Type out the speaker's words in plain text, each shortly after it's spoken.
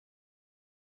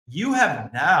you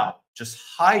have now just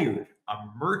hired a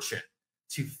merchant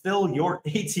to fill your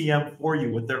ATM for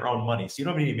you with their own money. So you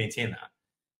don't need to maintain that.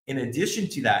 In addition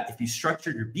to that, if you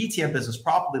structured your BTM business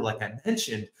properly, like I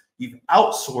mentioned, you've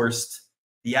outsourced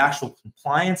the actual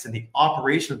compliance and the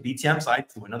operation of BTM side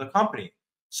to another company.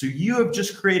 So you have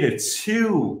just created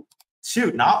two,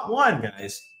 not one,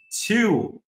 guys,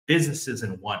 two businesses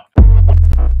in one.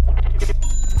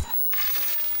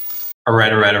 All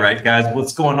right, guys.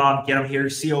 What's going on? Gedam here,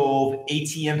 COO of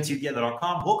ATM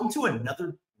Together.com. Welcome to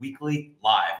another weekly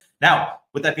live. Now,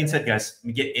 with that being said, guys, let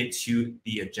me get into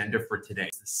the agenda for today.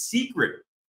 The secret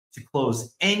to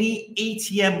close any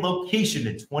ATM location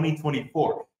in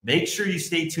 2024. Make sure you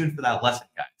stay tuned for that lesson,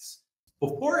 guys.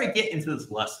 Before I get into this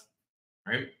lesson,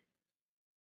 right,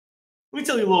 let me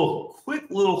tell you a quick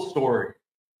little story.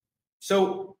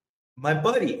 So my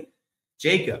buddy,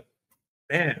 Jacob,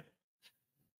 man,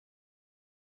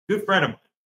 good friend of mine,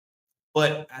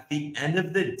 but at the end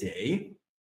of the day,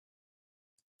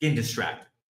 getting distracted,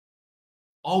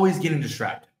 always getting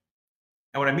distracted.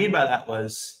 And what I mean by that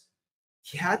was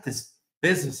he had this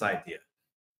business idea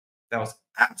that was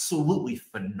absolutely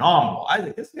phenomenal. I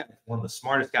think this guy is one of the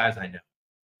smartest guys I know.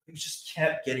 He just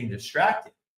kept getting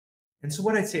distracted. And so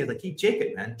what I'd say is like, hey,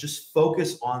 Jacob, man, just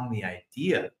focus on the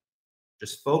idea.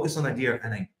 Just focus on the idea,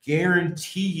 and I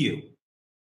guarantee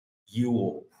you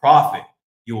will profit.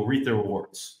 You will reap the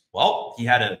rewards. Well, he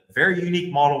had a very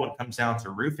unique model when it comes down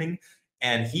to roofing,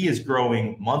 and he is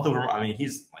growing month over month. I mean,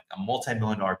 he's like a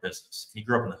multi-million-dollar business. He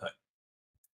grew up in the hood.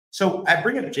 So I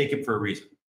bring up Jacob for a reason.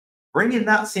 Bringing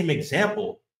that same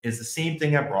example is the same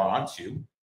thing I brought on to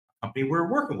a company we're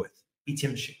working with,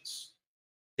 BTM Machines.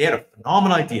 They had a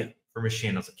phenomenal idea for a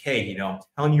machine. I was like, hey, you know, I'm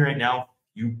telling you right now,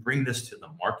 you bring this to the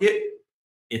market,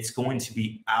 it's going to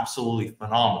be absolutely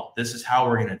phenomenal. This is how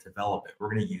we're going to develop it. We're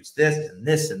going to use this and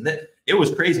this and this. It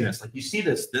was craziness. Like you see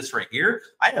this right here.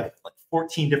 I have like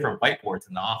 14 different whiteboards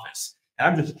in the office, and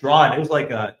I'm just drawing. It was like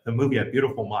the movie A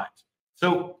Beautiful Mind.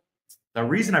 So the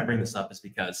reason I bring this up is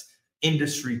because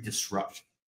industry disruption.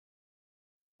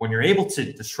 When you're able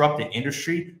to disrupt the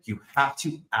industry, you have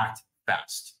to act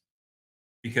fast,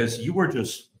 because you are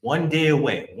just one day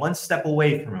away, one step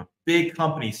away from a big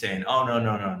company saying, oh,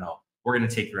 no. We're going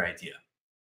to take your idea.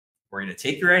 We're going to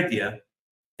take your idea.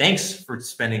 Thanks for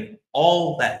spending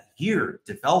all that year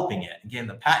developing it and getting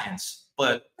the patents,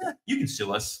 but you can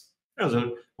sue us.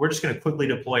 We're just going to quickly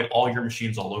deploy all your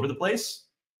machines all over the place.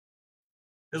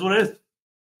 Here's what it is.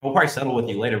 We'll probably settle with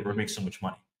you later. We'll make so much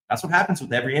money. That's what happens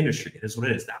with every industry. It is what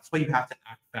it is. That's why you have to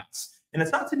act fast. And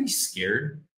it's not to be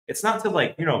scared. It's not to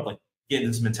like get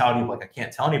this mentality of like, I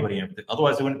can't tell anybody anything.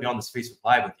 Otherwise, I wouldn't be on this Facebook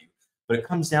Live with you. But it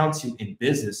comes down to, in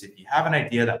business, if you have an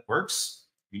idea that works,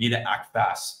 you need to act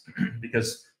fast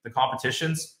because the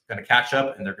competition's going to catch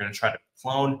up and they're going to try to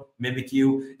clone, mimic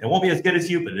you. And it won't be as good as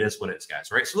you, but it is what it is,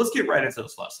 guys, right? So let's get right into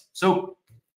this lesson. So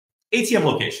ATM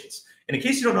locations. And in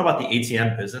case you don't know about the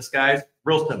ATM business, guys,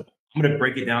 real simple. I'm going to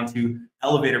break it down to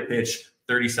elevator pitch,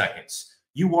 30 seconds.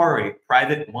 You are a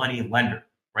private money lender,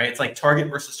 right? It's like Target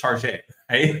versus Target,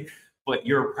 right? But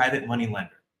you're a private money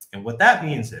lender. And what that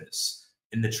means is,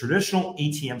 in the traditional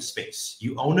ATM space,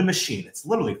 you own a machine. It's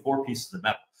literally 4 pieces of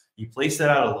metal. You place that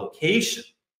at a location.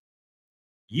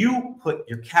 You put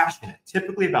your cash in it,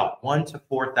 typically about $1,000 to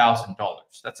 $4,000.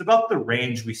 That's about the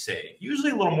range we say.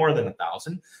 Usually a little more than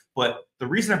 1,000. But the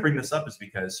reason I bring this up is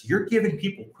because you're giving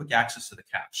people quick access to the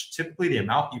cash. Typically, the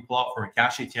amount you pull out from a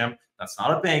cash ATM, that's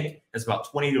not a bank, is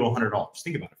about $20 to $100.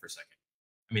 Think about it for a second.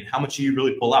 I mean, how much do you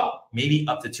really pull out? Maybe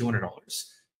up to $200.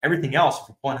 Everything else, if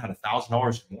you're pulling out $1,000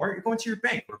 or more, you're going to your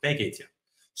bank or bank ATM.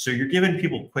 So you're giving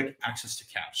people quick access to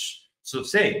cash. So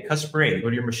say customer A, they go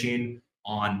to your machine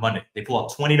on Monday, they pull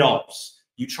out $20.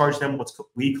 You charge them what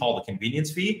we call the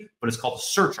convenience fee, but it's called a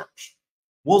surcharge.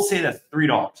 We'll say that's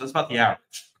 $3. That's about the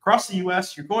average. Across the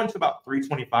US, you're going to about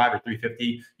 $3.25 or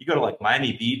 $3.50. You go to like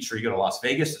Miami Beach or you go to Las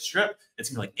Vegas, the Strip,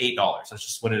 it's gonna be like $8. That's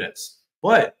just what it is.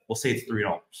 But we'll say it's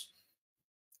 $3.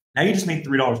 Now you just made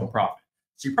 $3 in profit.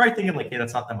 So you're probably thinking like, hey,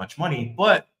 that's not that much money,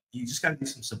 but you just got to do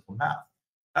some simple math.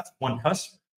 That's one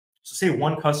customer. So say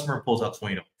one customer pulls out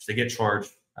 $20. They get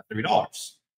charged at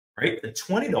 $3, right? The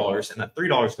 $20 and the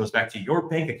 $3 goes back to your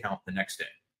bank account the next day.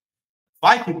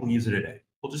 5 people use it a day.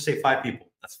 We'll just say 5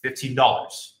 people. That's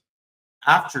 $15.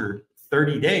 After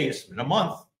 30 days in a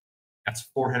month, that's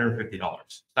 $450.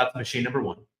 So that's machine number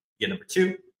 1. You get number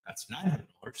 2, that's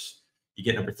 $900. You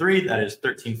get number 3, that is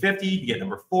 $1,350. You get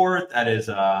number 4, that is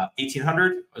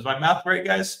 $1,800. Was my math right,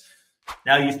 guys?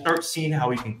 Now you start seeing how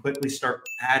we can quickly start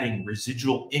adding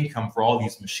residual income for all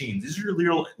these machines. These are your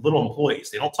little employees.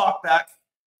 They don't talk back.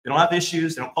 They don't have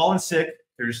issues. They don't call in sick.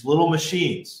 They're just little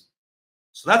machines.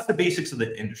 So that's the basics of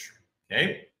the industry.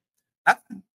 Okay. That's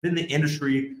been the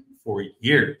industry for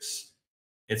years.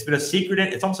 It's been a secret.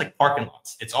 It's almost like parking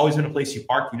lots. It's always been a place you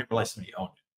park. You never realize somebody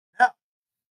owned it. Now,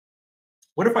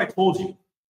 what if I told you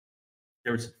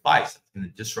there was advice that's going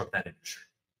to disrupt that industry?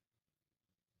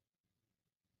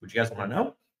 Would you guys want to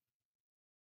know?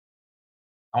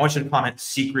 I want you to comment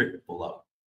secret below.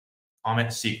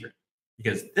 Comment secret.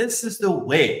 Because this is the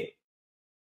way,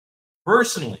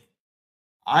 personally,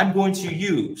 I'm going to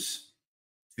use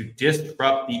to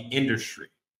disrupt the industry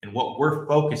and what we're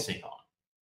focusing on.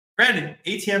 Granted,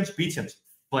 ATMs, BTMs,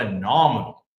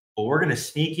 phenomenal. But we're going to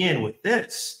sneak in with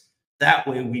this. That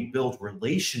way we build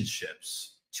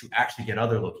relationships to actually get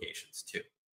other locations too.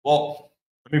 Well,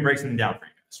 let me break something down for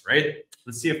you guys, right?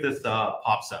 Let's see if this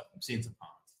pops up. I'm seeing some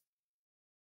comments.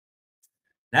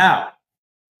 Now,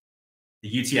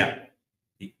 the UTM,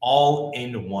 the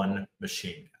all-in-one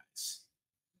machine, guys.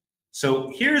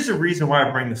 So here's the reason why I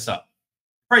bring this up.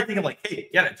 You're probably thinking like, hey,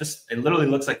 yeah, it literally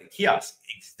looks like a kiosk.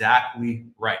 Exactly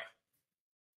right.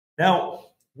 Now,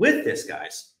 with this,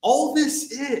 guys, all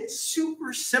this is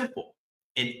super simple.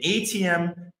 An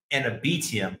ATM and a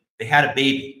BTM, they had a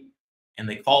baby, and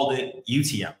they called it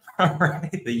UTM,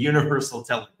 right? The Universal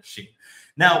Teller Machine.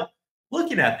 Now,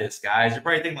 looking at this, guys, you're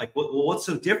probably thinking like, well, what's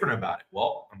so different about it?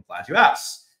 Well, I'm glad you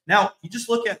asked. Now, you just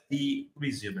look at let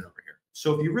me zoom in over here.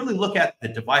 So if you really look at the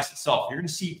device itself, you're going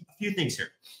to see a few things here.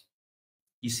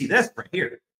 You see this right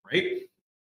here, right?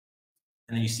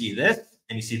 And then you see this,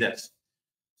 and you see this.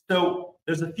 So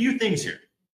there's a few things here.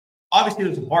 Obviously,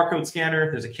 there's a barcode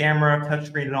scanner, there's a camera,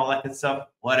 touchscreen, and all that good stuff,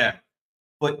 whatever.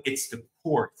 But it's the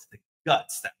core, it's the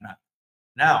guts that matter.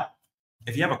 Now,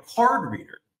 if you have a card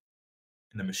reader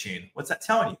in the machine, what's that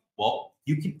telling you? Well,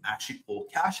 you can actually pull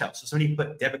cash out. So somebody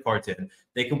put debit cards in,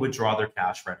 they can withdraw their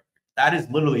cash right here. That is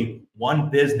literally one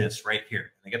business right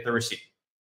here. They get the receipt.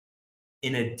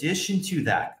 In addition to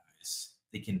that, guys,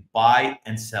 they can buy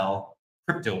and sell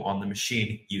crypto on the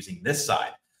machine using this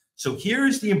side. So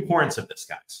here's the importance of this,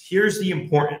 guys. Here's the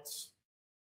importance.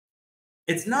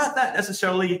 It's not that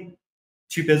necessarily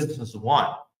two businesses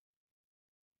one,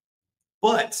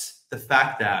 but the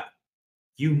fact that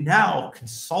you now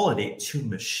consolidate two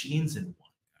machines in one,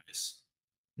 guys.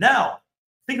 Now,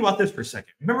 think about this for a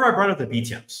second. Remember I brought up the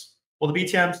BTMs. Well, the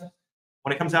BTMs,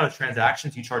 when it comes down to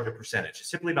transactions, you charge a percentage. It's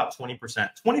typically about 20%,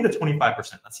 20 to 25%.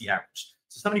 That's the average.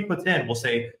 So somebody puts in, we'll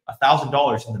say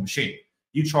 $1,000 in the machine.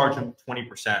 You charge them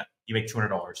 20%. You make $200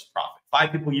 profit.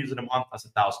 5 people use it a month. That's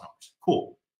 $1,000.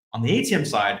 Cool. On the ATM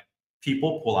side,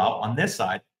 people pull out. On this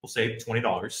side, we'll say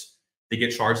 $20. They get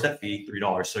charged that fee,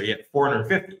 $3. So you get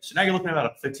 $450. So now you're looking at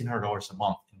about $1,500 a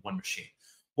month in one machine.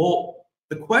 Well,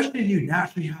 the question you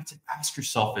naturally have to ask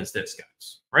yourself is this,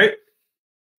 guys, right?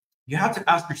 You have to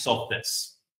ask yourself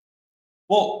this.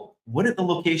 Well, wouldn't the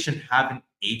location have an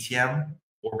ATM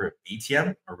or an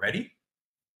BTM already?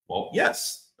 Well,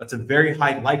 yes, that's a very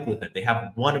high likelihood. They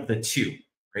have one of the two,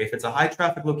 right? If it's a high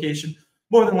traffic location,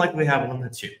 more than likely they have one of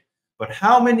the two. But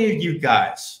how many of you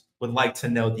guys would like to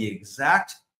know the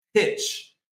exact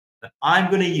pitch that I'm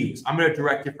going to use? I'm going to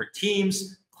direct different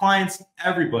teams, clients,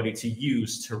 everybody to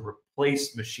use to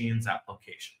replace machines at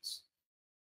locations.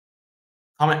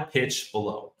 Comment pitch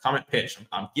below. Comment pitch.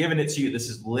 I'm giving it to you. This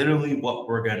is literally what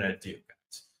we're going to do,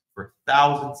 guys, for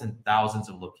thousands and thousands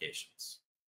of locations.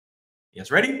 You guys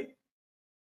ready?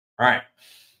 All right.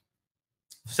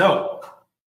 So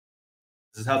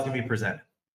this is how it's going to be presented.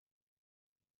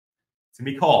 It's going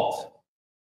to be called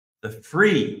the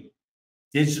free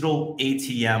digital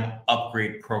ATM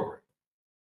upgrade program.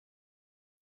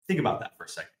 Think about that for a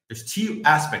second. There's two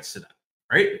aspects to that,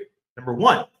 right? Number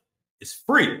one is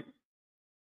free.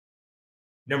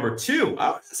 Number two,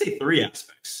 I would say three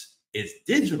aspects, is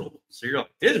digital. So you're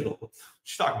like, digital? What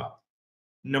you talking about?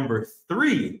 Number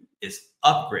three is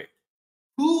upgrade.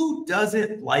 Who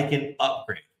doesn't like an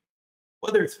upgrade?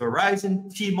 Whether it's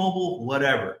Verizon, T-Mobile,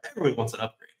 whatever. Everybody wants an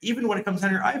upgrade. Even when it comes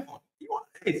on your iPhone. You want,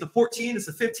 hey, it's a 14, it's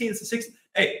a 15, it's a 16.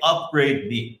 Hey, upgrade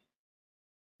me.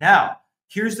 Now,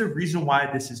 here's the reason why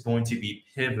this is going to be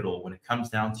pivotal when it comes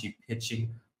down to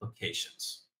pitching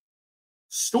locations.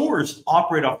 Stores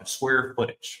operate off of square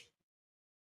footage.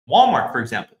 Walmart, for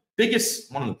example,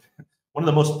 one of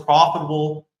the most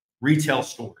profitable retail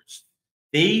stores.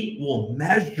 They will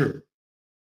measure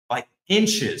by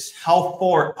inches how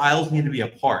far aisles need to be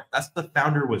apart. That's what the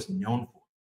founder was known for.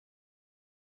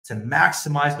 To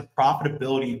maximize the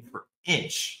profitability per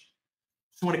inch.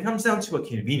 So when it comes down to a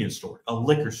convenience store, a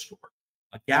liquor store,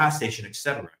 a gas station,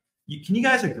 etc., can you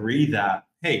guys agree that,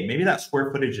 hey, maybe that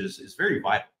square footage is very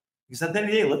vital? Because at the end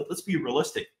of the day, let's be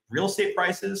realistic. Real estate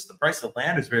prices, the price of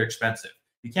land is very expensive.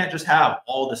 You can't just have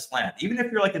all this land. Even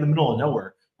if you're like in the middle of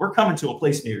nowhere, we're coming to a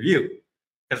place near you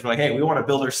because we're like, hey, we want to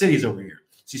build our cities over here.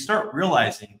 So you start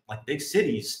realizing like big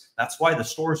cities, that's why the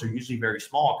stores are usually very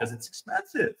small because it's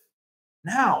expensive.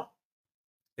 Now,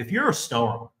 if you're a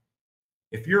store owner,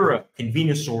 if you're a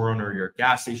convenience store owner, you're a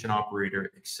gas station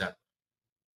operator, etc.,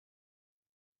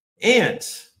 and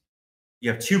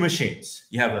you have two machines,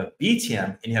 you have a BTM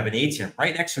and you have an ATM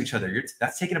right next to each other.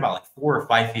 That's taking about like 4 or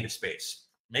 5 feet of space,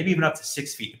 maybe even up to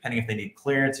 6 feet, depending if they need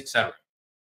clearance, etc.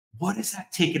 What is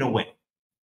that taking away?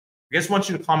 I guess I want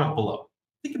you to comment below.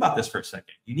 Think about this for a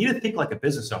second. You need to think like a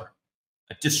business owner,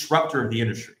 a disruptor of the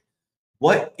industry.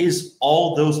 What is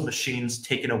all those machines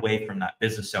taken away from that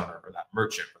business owner or that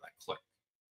merchant or that clerk?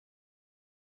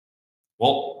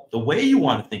 Well, the way you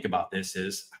want to think about this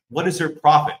is, what is their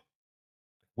profit?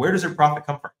 Where does their profit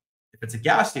come from? If it's a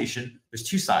gas station, there's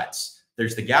two sides.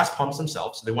 There's the gas pumps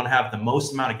themselves. So they want to have the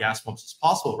most amount of gas pumps as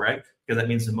possible, right? Because that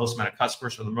means the most amount of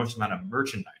customers or the most amount of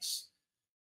merchandise.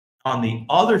 On the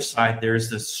other side, there's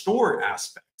the store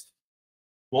aspect.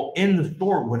 Well, in the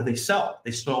store, what do they sell?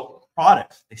 They sell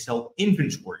products. They sell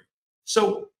inventory.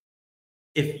 So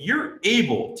if you're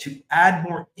able to add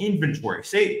more inventory,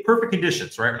 say perfect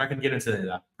conditions, right? We're not going to get into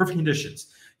that. Perfect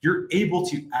conditions. You're able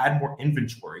to add more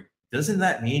inventory. Doesn't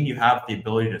that mean you have the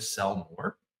ability to sell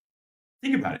more?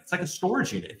 Think about it. It's like a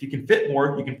storage unit. If you can fit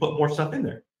more, you can put more stuff in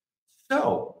there.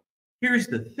 So here's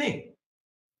the thing.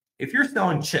 If you're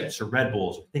selling chips or Red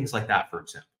Bulls or things like that, for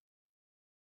example,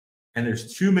 and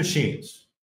there's two machines,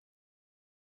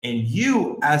 and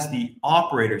you as the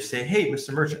operator say, hey,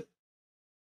 Mr. Merchant,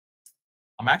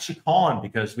 I'm actually calling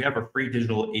because we have a free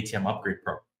digital ATM upgrade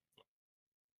program.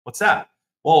 What's that?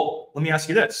 Well, let me ask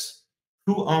you this.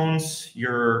 Who owns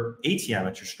your ATM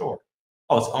at your store?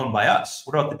 Oh, it's owned by us.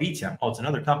 What about the BTM? Oh, it's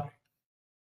another company.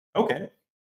 Okay.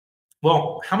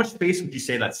 Well, how much space would you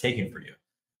say that's taking for you?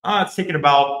 It's taking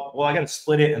about, well, I got to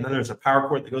split it. And then there's a power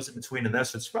cord that goes in between and this.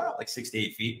 So it's about like 6 to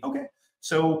 8 feet. Okay.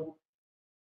 So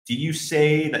do you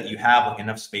say that you have like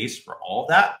enough space for all of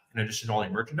that in addition to all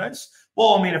your merchandise?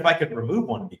 Well, I mean, if I could remove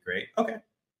one, it'd be great. Okay.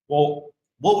 Well,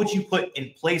 what would you put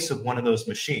in place of one of those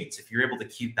machines if you're able to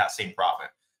keep that same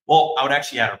profit? Well, I would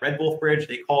actually add a Red Bull fridge.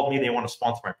 They called me. They want to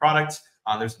sponsor my products.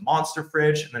 There's a Monster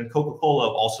fridge. And then Coca-Cola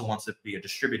also wants to be a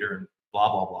distributor and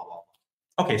blah, blah, blah,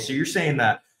 blah. Okay, so you're saying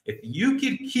that if you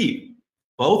could keep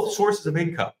both sources of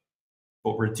income,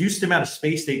 but reduce the amount of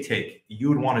space they take, you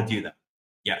would want to do that.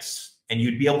 Yes. And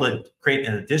you'd be able to create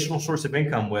an additional source of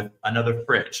income with another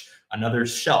fridge, another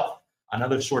shelf,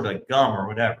 another sort of like gum or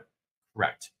whatever.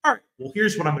 Correct. All right. Well,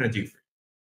 here's what I'm going to do for you.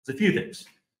 There's a few things.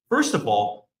 First of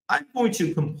all, I'm going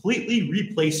to completely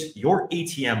replace your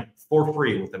ATM for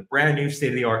free with a brand new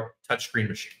state-of-the-art touchscreen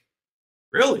machine.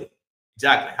 Really?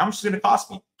 Exactly. How much is it going to cost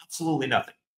me? Absolutely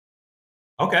nothing.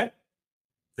 Okay.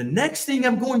 The next thing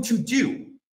I'm going to do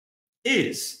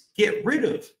is get rid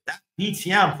of that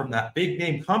BTM from that big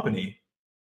name company,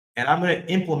 and I'm going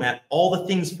to implement all the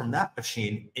things from that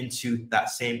machine into that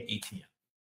same ATM.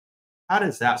 How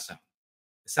does that sound?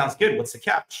 It sounds good. What's the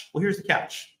catch? Well, here's the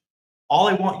catch. All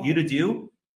I want you to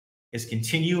do is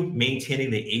continue maintaining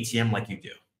the ATM like you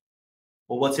do.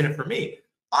 Well, what's in it for me?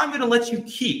 I'm going to let you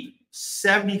keep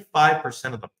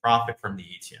 75% of the profit from the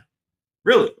ATM.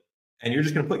 Really? And you're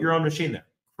just going to put your own machine there?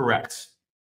 Correct.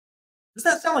 Does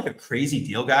that sound like a crazy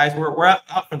deal, guys? We're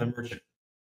out from the merchant.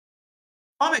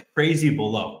 Comment crazy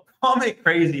below. Comment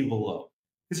crazy below.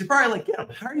 Because you're probably like,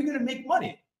 Gedam, how are you going to make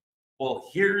money? Well,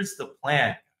 here's the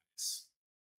plan, guys.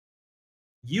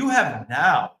 You have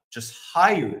now just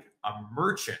hired a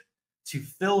merchant to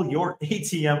fill your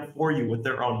ATM for you with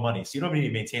their own money. So you don't need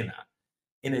to maintain that.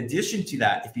 In addition to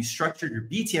that, if you structured your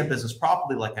BTM business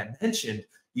properly, like I mentioned,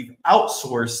 you've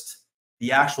outsourced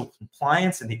the actual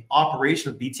compliance and the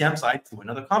operation of the BTM side to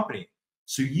another company.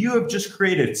 So you have just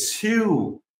created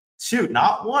two,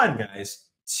 not one, guys,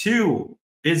 two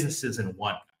businesses in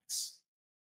one, guys.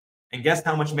 And guess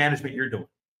how much management you're doing?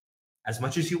 As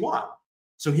much as you want.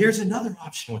 So here's another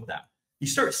option with that. You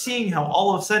start seeing how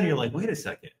all of a sudden you're like, wait a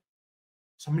second.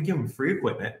 So I'm going to give them free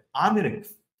equipment. I'm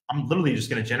literally just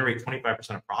going to generate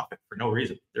 25% of profit for no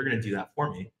reason. They're going to do that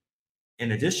for me.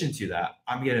 In addition to that,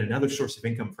 I'm getting another source of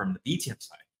income from the BTM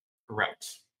side. Correct.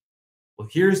 Well,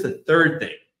 here's the third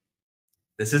thing.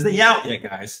 This isn't out yet,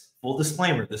 guys. Full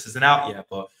disclaimer, this isn't out yet,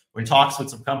 but we're in talks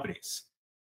with some companies.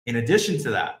 In addition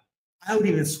to that, I would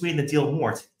even sweeten the deal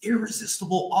more. It's an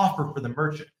irresistible offer for the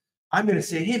merchant. I'm going to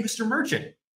say, hey, Mr.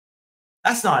 Merchant,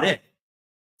 that's not it.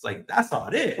 It's like, that's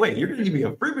not it. Wait, you're going to give me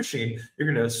a free machine.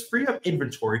 You're going to free up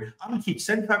inventory. I'm going to keep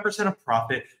 75% of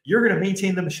profit. You're going to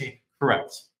maintain the machine.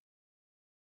 Correct.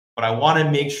 But I want to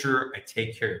make sure I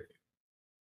take care of you.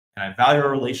 And I value our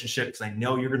relationship because I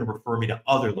know you're going to refer me to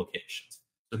other locations.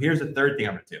 So here's the third thing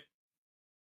I'm going to do.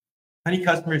 How many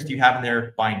customers do you have in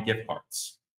there buying gift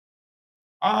cards?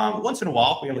 Once in a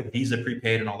while, we have like Visa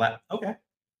prepaid and all that. Okay.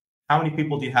 How many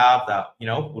people do you have that,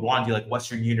 would want to do like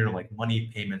Western Union or like money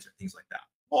payments or things like that?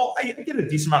 Well, I get a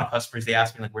decent amount of customers. They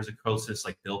ask me like, where's the closest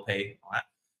like bill pay? All that.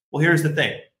 Well, here's the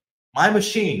thing. My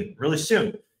machine really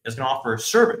soon is going to offer a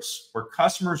service where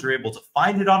customers are able to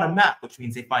find it on a map, which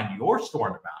means they find your store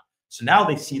on a map. So now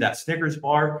they see that Snickers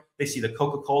bar, they see the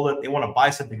Coca-Cola, they want to buy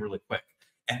something really quick.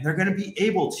 And they're going to be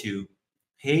able to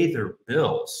pay their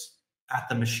bills at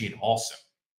the machine also.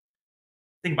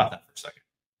 Think about that for a second.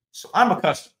 So I'm a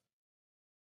customer.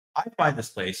 I find this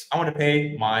place. I want to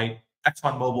pay my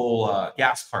ExxonMobil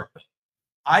gas card bill.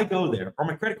 I go there, or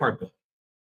my credit card bill.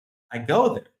 I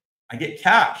go there. I get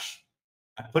cash.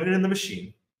 I put it in the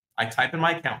machine. I type in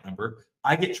my account number.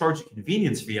 I get charged a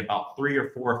convenience fee about $3 or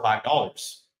 $4 or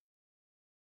 $5.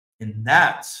 And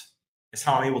that is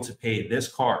how I'm able to pay this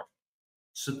card.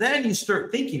 So then you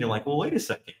start thinking, you're like, well, wait a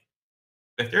second.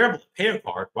 If they're able to pay a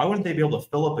card, why wouldn't they be able to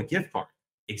fill up a gift card?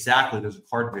 Exactly. There's a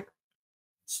card reader.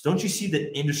 So don't you see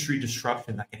the industry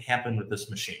disruption that can happen with this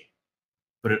machine?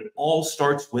 But it all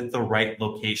starts with the right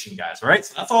location, guys. All right.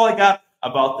 So that's all I got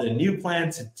about the new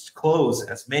plan to close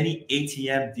as many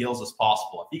ATM deals as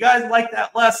possible. If you guys like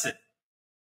that lesson,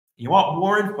 you want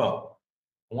more info,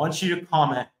 I want you to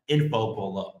comment info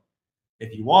below.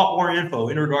 If you want more info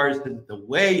in regards to the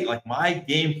way, like my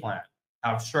game plan,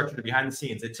 how I've structured it behind the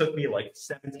scenes, it took me like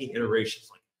 17 iterations.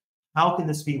 Like, how can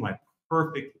this be my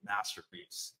perfect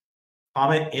masterpiece?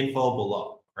 Comment info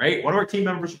below, right? One of our team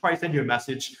members will probably send you a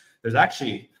message. There's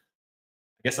actually,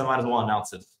 I guess I might as well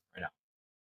announce this right now.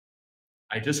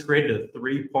 I just created a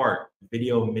 3-part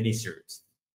video mini-series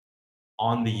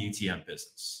on the UTM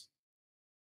business.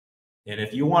 And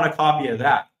if you want a copy of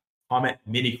that, comment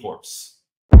mini course.